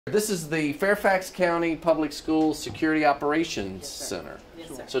This is the Fairfax County Public Schools Security Operations Center.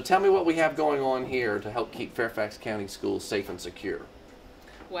 Yes, sir. So tell me what we have going on here to help keep Fairfax County schools safe and secure.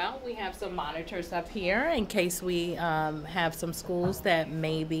 Well, we have some monitors up here in case we have some schools that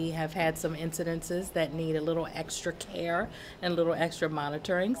maybe have had some incidences that need a little extra care and a little extra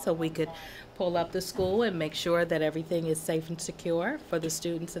monitoring, so we could pull up the school and make sure that everything is safe and secure for the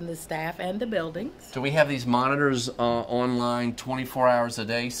students and the staff and the buildings. Do we have these monitors online 24 hours a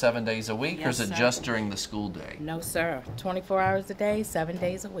day, 7 days a week, Yes, or is it sir. just during the school day? No, sir. 24 hours a day, 7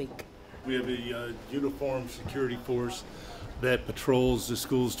 days a week. We have a uniformed security force that patrols the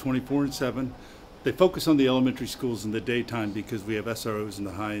schools 24/7. They focus on the elementary schools in the daytime because we have SROs in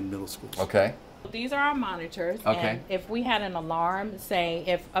the high and middle schools. Okay. These are our monitors, Okay. and if we had an alarm, say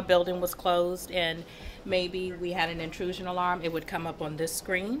if a building was closed and maybe we had an intrusion alarm, it would come up on this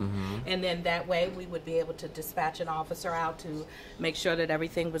screen, and then that way we would be able to dispatch an officer out to make sure that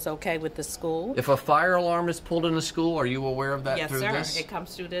everything was okay with the school. If a fire alarm is pulled in a school, are you aware of that Yes, through sir. this? It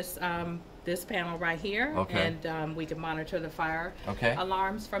comes through this this panel right here, Okay. and we can monitor the fire Okay.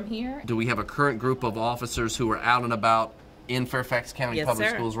 alarms from here. Do we have a current group of officers who are out and about in Fairfax County Yes, Public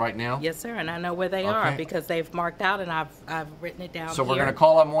sir. Schools right now? Yes, sir, and I know where they are Okay. because they've marked out, and I've written it down So here. we're going to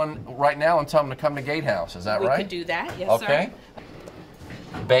call on one right now and tell them to come to Gatehouse. Is that We right? could do that, yes, sir. Okay.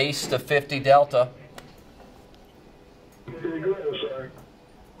 Base to 50 Delta.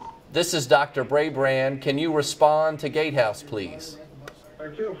 This is Dr. Braybrand. Can you respond to Gatehouse, please? I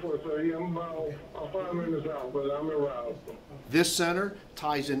feel for it, sir. Yeah, I'm about 5 minutes out, but I'm around. This center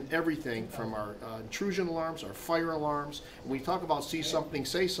ties in everything from our intrusion alarms, our fire alarms. When we talk about see something,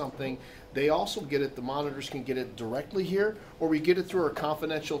 say something, they also get it, the monitors can get it directly here, or we get it through our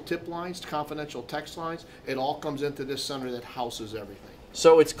confidential tip lines, confidential text lines. It all comes into this center that houses everything.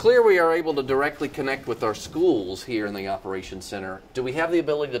 So it's clear we are able to directly connect with our schools here in the Operations Center. Do we have the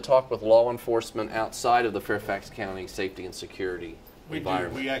ability to talk with law enforcement outside of the Fairfax County Safety and Security We do.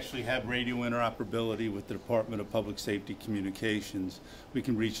 environment? We actually have radio interoperability with the Department of Public Safety Communications. We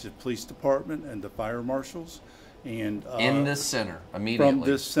can reach the police department and the fire marshals. And In this center, immediately? from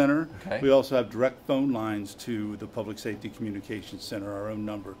this center, Okay. we also have direct phone lines to the Public Safety Communications Center, our own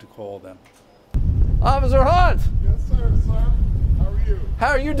number to call them. Officer Hunt, Yes, sir, sir. How are you? how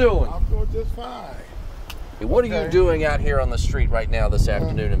are you doing? I'm doing just fine. What are you doing out here on the street right now this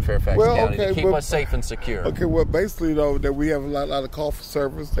afternoon in Fairfax County to keep well, us safe and secure? Okay, well, basically, though, that we have a lot of call for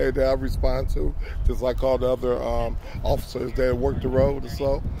service that I respond to, just like all the other officers that work the road and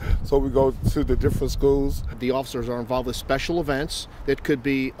so we go to the different schools. The officers are involved with special events. It could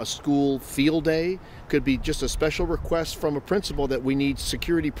be a school field day, could be just a special request from a principal that we need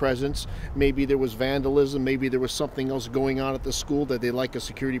security presence. Maybe there was vandalism, maybe there was something else going on at the school that they like a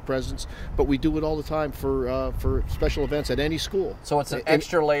security presence. But we do it all the time for special events at any school. So it's an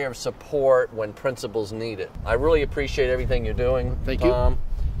extra layer of support when principals need it. I really appreciate everything you're doing. Thank you. Tom,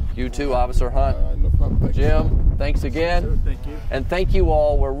 you too, Officer Hunt. No problem. Thank you. Jim, thanks again. Thank you. And thank you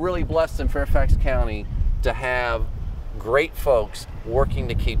all. We're really blessed in Fairfax County to have great folks working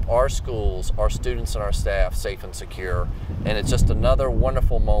to keep our schools, our students, and our staff safe and secure. And it's just another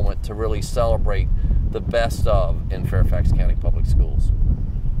wonderful moment to really celebrate the best of in Fairfax County Public Schools.